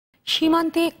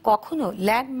সীমান্তে কখনো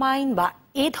ল্যান্ডমাইন বা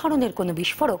এ ধরনের কোনো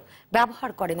বিস্ফোরক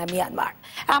ব্যবহার করে না মিয়ানমার,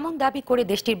 এমন দাবি করে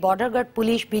দেশটির বর্ডার গার্ড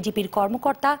পুলিশ বিজিপির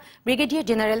কর্মকর্তা ব্রিগেডিয়ার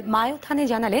জেনারেল মায়োথানে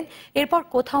জানালেন, এরপর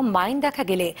কোথাও মাইন দেখা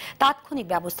গেলে তাৎক্ষণিক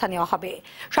ব্যবস্থা নেওয়া হবে।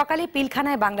 সকালে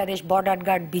পিলখানায় বাংলাদেশ বর্ডার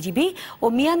গার্ড বিজিবি ও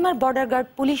মিয়ানমার বর্ডার গার্ড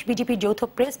পুলিশ বিজিপির যৌথ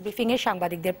প্রেস ব্রিফিংয়ে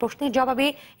সাংবাদিকদের প্রশ্নের জবাবে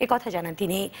একথা জানান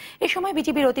তিনি। এ সময়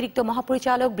বিজিবির অতিরিক্ত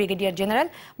মহাপরিচালক ব্রিগেডিয়ার জেনারেল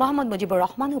মোহাম্মদ মুজিবুর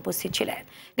রহমান উপস্থিত ছিলেন।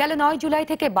 গেল 9 জুলাই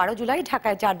থেকে 12 জুলাই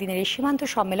ঢাকায় 4 দিনের এই সীমান্ত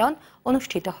সম্মেলন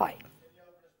অনুষ্ঠিত হয়।